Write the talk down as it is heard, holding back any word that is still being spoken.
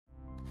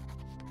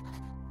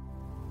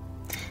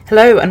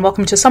Hello and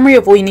welcome to a summary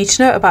of all you need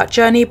to know about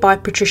Journey by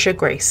Patricia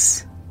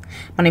Grace.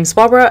 My name is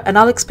Barbara and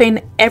I'll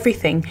explain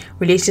everything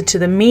related to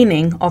the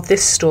meaning of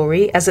this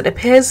story as it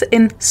appears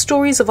in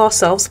Stories of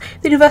Ourselves,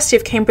 the University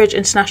of Cambridge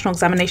International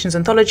Examinations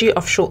Anthology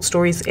of Short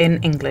Stories in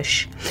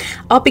English.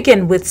 I'll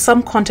begin with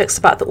some context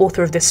about the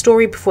author of this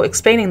story before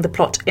explaining the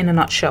plot in a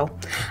nutshell.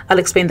 I'll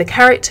explain the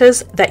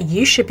characters that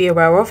you should be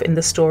aware of in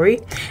the story,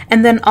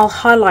 and then I'll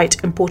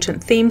highlight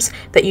important themes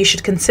that you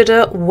should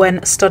consider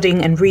when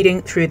studying and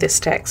reading through this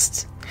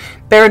text.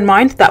 Bear in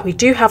mind that we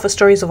do have a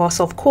Stories of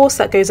Ourselves course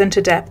that goes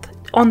into depth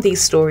on these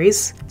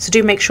stories, so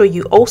do make sure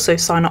you also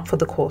sign up for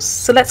the course.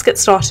 So let's get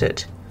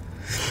started.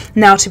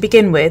 Now, to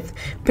begin with,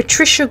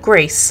 Patricia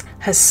Grace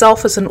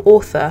herself as an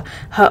author,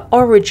 her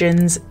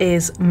origins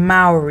is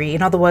Maori.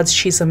 In other words,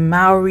 she's a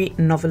Maori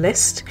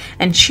novelist,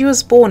 and she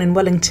was born in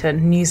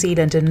Wellington, New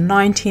Zealand in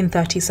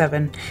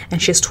 1937,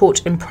 and she has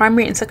taught in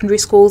primary and secondary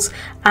schools,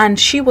 and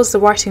she was the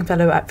writing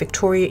fellow at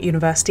Victoria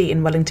University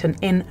in Wellington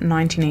in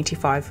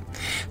 1985.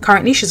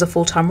 Currently, she's a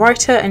full-time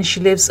writer, and she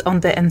lives on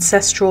the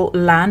ancestral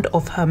land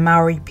of her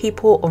Maori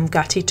people of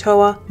Ngati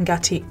Toa,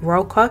 Ngati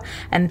Rauka,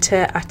 and Te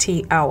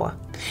Ati Awa.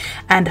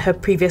 And her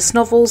previous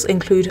novels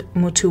include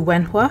Mutu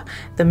Wenhua,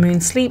 The Moon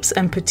Sleeps,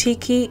 and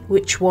Putiki,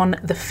 which won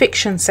the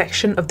fiction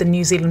section of the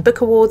New Zealand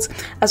Book Awards,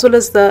 as well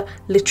as the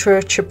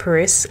Literature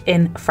Paris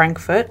in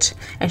Frankfurt,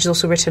 and she's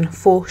also written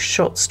 4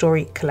 short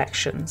story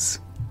collections.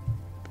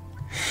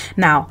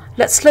 Now,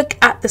 let's look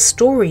at the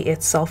story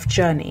itself,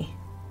 Journey.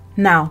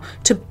 Now,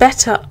 to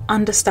better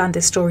understand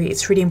this story,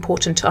 it's really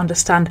important to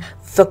understand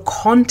the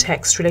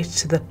context related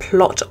to the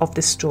plot of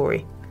this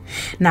story.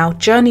 Now,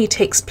 Journey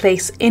takes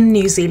place in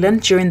New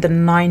Zealand during the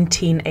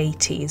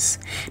 1980s.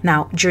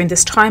 Now, during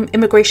this time,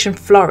 immigration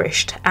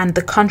flourished and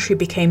the country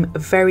became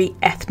very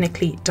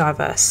ethnically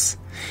diverse.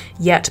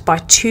 Yet by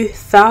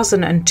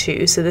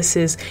 2002, so this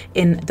is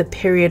in the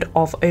period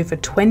of over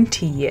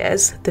 20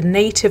 years, the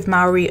native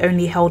Maori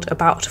only held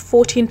about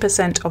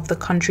 14% of the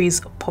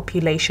country's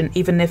population,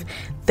 even if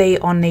they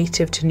are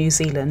native to New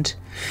Zealand.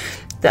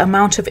 The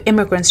amount of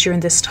immigrants during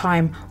this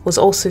time was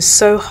also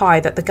so high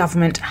that the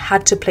government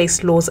had to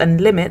place laws and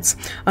limits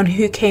on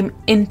who came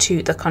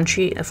into the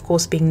country, of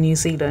course being New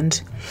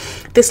Zealand.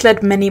 This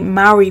led many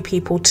Maori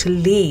people to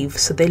leave,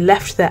 so they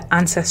left their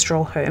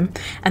ancestral home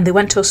and they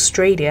went to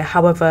Australia.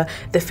 However,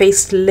 they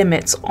faced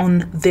limits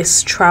on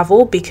this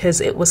travel because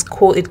it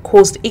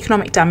caused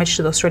economic damage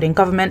to the Australian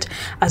government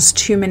as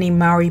too many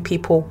Maori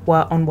people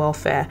were on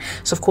welfare.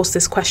 So of course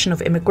this question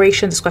of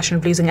immigration, this question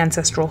of losing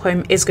ancestral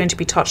home is going to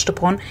be touched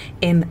upon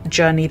in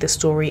Journey, the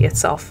story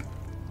itself.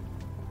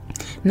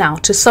 Now,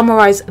 to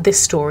summarize this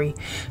story,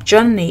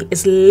 Journey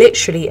is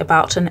literally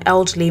about an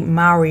elderly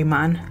Maori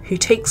man who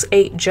takes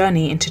a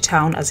journey into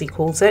town, as he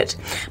calls it,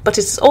 but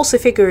it is also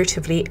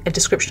figuratively a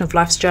description of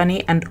life's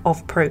journey and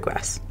of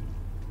progress.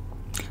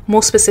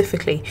 More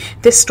specifically,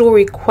 this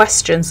story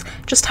questions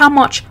just how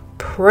much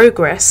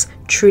progress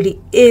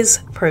truly is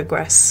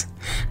progress.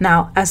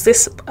 Now, as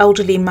this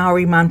elderly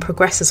Maori man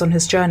progresses on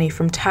his journey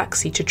from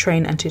taxi to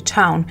train and to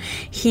town,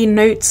 he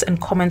notes and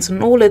comments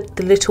on all of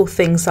the little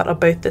things that are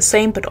both the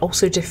same but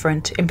also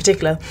different. In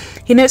particular,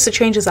 he notes the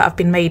changes that have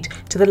been made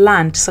to the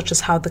land, such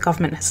as how the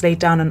government has laid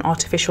down an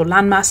artificial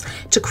landmass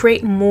to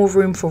create more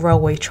room for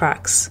railway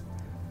tracks.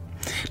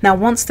 Now,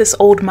 once this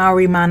old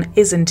Maori man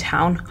is in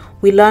town,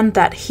 we learn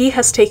that he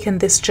has taken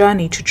this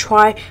journey to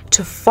try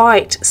to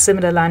fight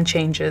similar land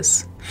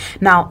changes.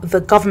 Now,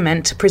 the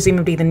government,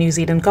 presumably the New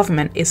Zealand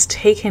government, is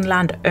taking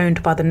land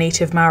owned by the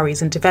native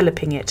Maoris and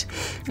developing it.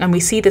 And we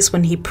see this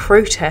when he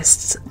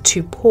protests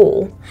to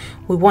Paul,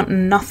 "We want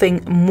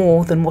nothing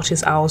more than what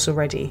is ours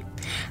already."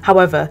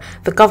 However,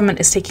 the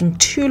government is taking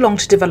too long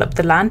to develop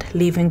the land,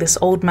 leaving this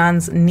old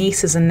man's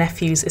nieces and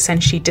nephews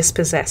essentially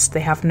dispossessed.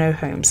 They have no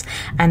homes.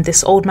 And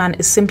this old man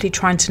is simply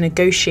trying to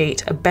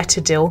negotiate a better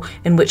deal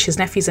in which his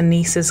nephews and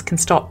nieces can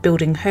start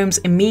building homes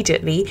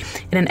immediately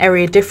in an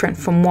area different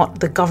from what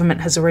the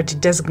government has already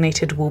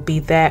designated will be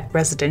their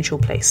residential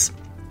place.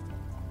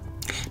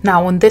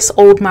 Now, when this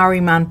old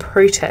Maori man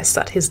protests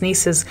that his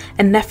nieces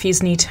and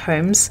nephews need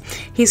homes,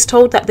 he's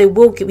told that they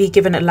will be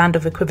given a land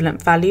of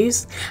equivalent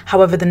values.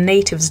 However, the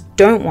natives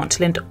don't want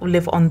to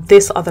live on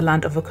this other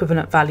land of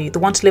equivalent value. They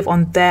want to live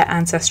on their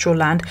ancestral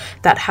land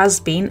that has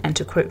been, and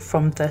to quote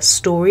from the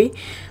story,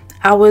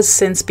 "ours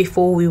since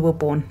before we were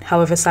born."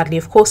 However, sadly,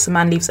 of course, the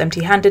man leaves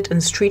empty-handed and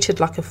is treated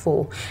like a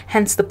fool.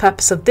 Hence, the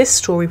purpose of this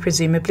story,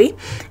 presumably,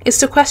 is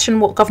to question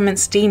what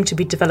governments deem to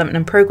be development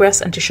and progress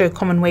and to show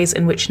common ways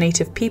in which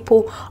native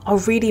people are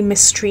really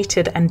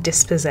mistreated and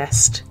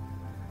dispossessed.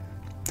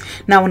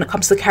 Now, when it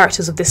comes to the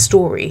characters of this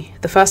story,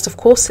 the first, of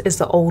course, is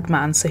the old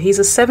man. So he's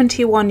a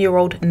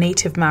 71-year-old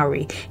native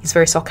Maori. He's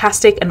very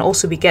sarcastic, and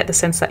also we get the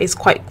sense that he's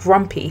quite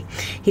grumpy.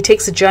 He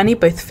takes a journey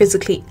both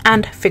physically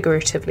and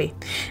figuratively.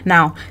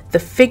 Now, the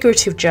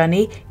figurative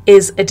journey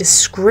is a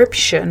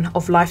description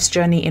of life's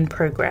journey in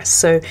progress.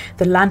 So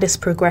the land is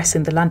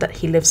progressing, the land that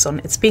he lives on.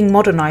 It's being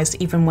modernized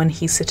even when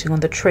he's sitting on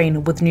the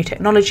train, with new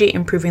technology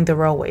improving the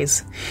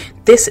railways.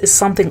 This is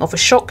something of a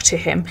shock to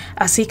him,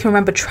 as he can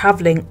remember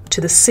traveling to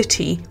the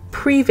city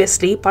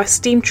previously by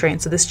steam train.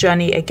 So this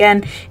journey,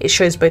 again, it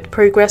shows both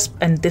progress,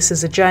 and this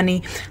is a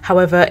journey.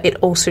 However, it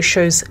also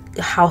shows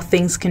how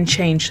things can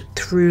change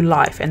through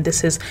life, and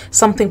this is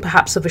something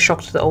perhaps of a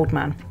shock to the old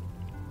man.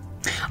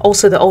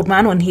 Also, the old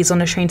man, when he's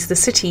on a train to the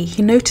city,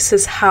 he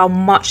notices how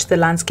much the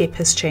landscape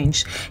has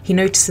changed. He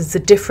notices the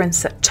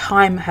difference that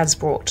time has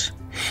brought.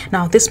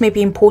 Now, this may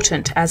be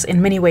important, as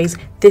in many ways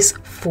this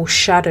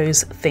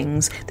foreshadows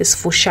things. This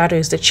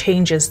foreshadows the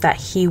changes that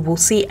he will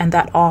see and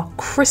that are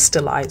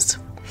crystallized.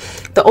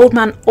 The old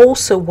man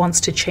also wants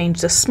to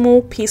change the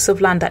small piece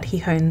of land that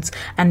he owns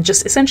and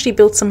just essentially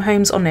build some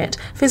homes on it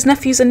for his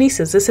nephews and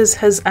nieces. This is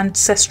his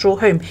ancestral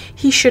home.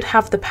 He should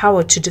have the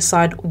power to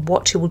decide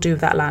what he will do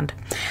with that land.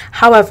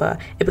 However,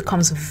 it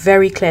becomes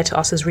very clear to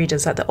us as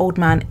readers that the old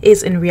man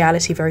is in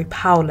reality very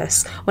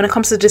powerless when it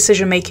comes to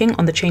decision making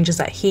on the changes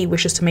that he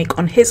wishes to make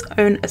on his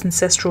own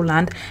ancestral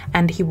land,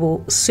 and he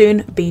will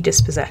soon be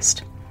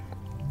dispossessed.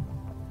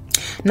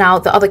 Now,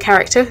 the other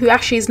character, who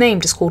actually is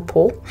named, is called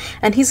Paul,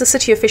 and he's a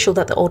city official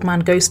that the old man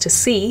goes to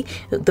see,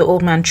 the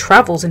old man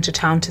travels into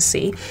town to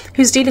see,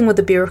 who's dealing with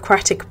the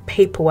bureaucratic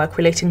paperwork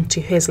relating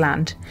to his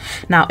land.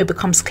 Now, it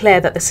becomes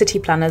clear that the city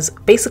planners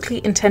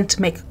basically intend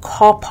to make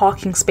car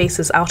parking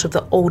spaces out of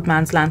the old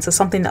man's land, so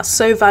something that's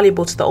so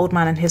valuable to the old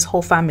man and his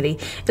whole family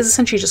is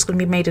essentially just going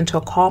to be made into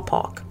a car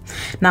park.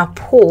 Now,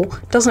 Paul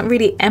doesn't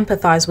really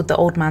empathize with the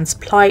old man's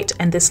plight,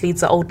 and this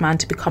leads the old man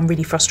to become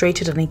really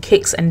frustrated, and he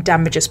kicks and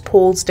damages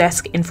Paul's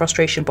desk in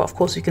frustration. But of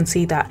course, you can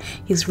see that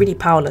he's really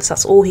powerless.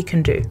 That's all he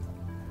can do.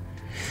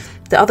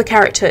 The other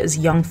character is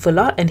young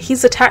Fuller, and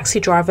he's the taxi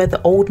driver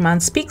the old man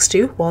speaks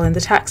to while in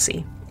the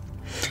taxi.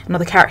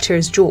 Another character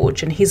is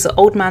George, and he's the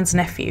old man's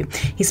nephew.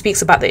 He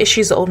speaks about the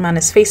issues the old man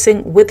is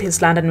facing with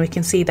his land, and we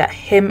can see that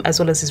him as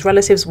well as his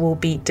relatives will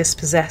be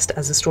dispossessed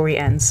as the story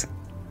ends.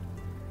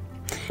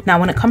 Now,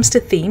 when it comes to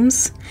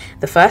themes,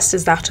 the first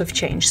is that of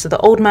change. So the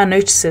old man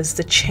notices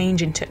the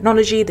change in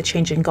technology, the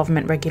change in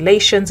government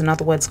regulations, in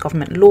other words,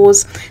 government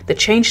laws, the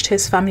change to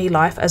his family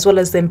life, as well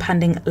as the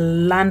impending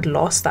land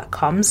loss that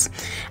comes,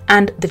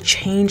 and the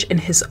change in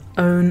his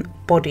own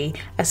body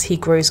as he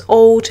grows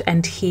old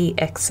and he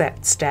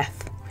accepts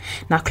death.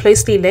 Now,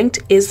 closely linked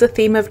is the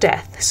theme of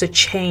death. So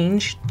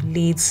change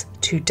leads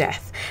to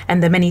death,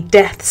 and the many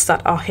deaths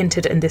that are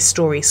hinted in this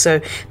story.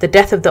 So the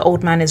death of the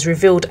old man is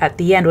revealed at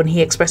the end when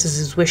he expresses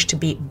his wish to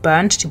be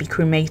burned, to be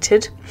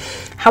cremated.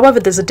 However,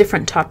 there's a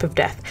different type of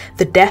death.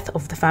 The death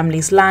of the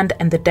family's land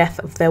and the death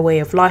of their way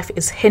of life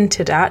is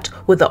hinted at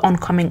with the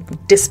oncoming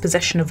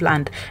dispossession of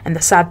land. And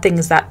the sad thing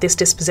is that this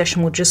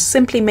dispossession will just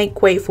simply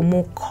make way for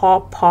more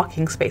car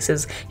parking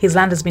spaces. His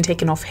land has been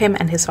taken off him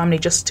and his family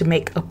just to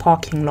make a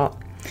parking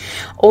lot.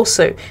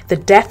 Also, the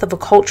death of a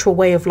cultural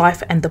way of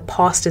life and the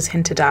past is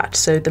hinted at,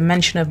 so the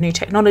mention of new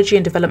technology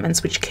and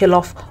developments which kill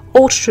off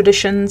old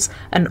traditions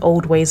and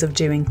old ways of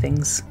doing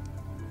things.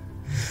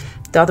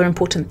 The other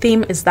important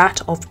theme is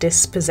that of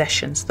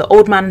dispossessions. The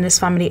old man and his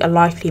family are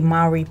likely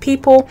Maori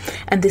people,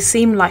 and they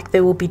seem like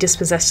they will be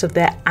dispossessed of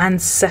their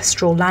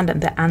ancestral land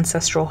and their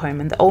ancestral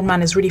home. And the old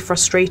man is really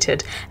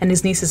frustrated, and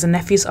his nieces and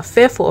nephews are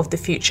fearful of the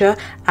future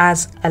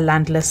as a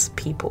landless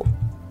people.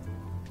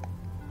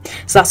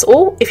 So that's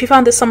all. If you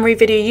found this summary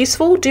video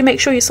useful, do make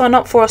sure you sign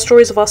up for our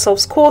Stories of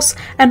Ourselves course,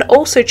 and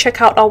also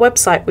check out our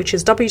website, which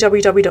is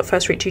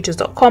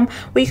www.firstratetutors.com,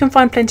 where you can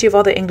find plenty of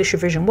other English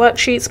revision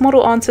worksheets,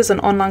 model answers and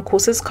online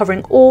courses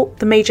covering all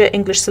the major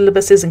English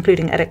syllabuses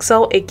including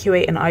Edexcel,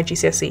 AQA and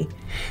IGCSE.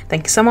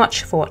 Thank you so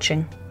much for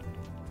watching.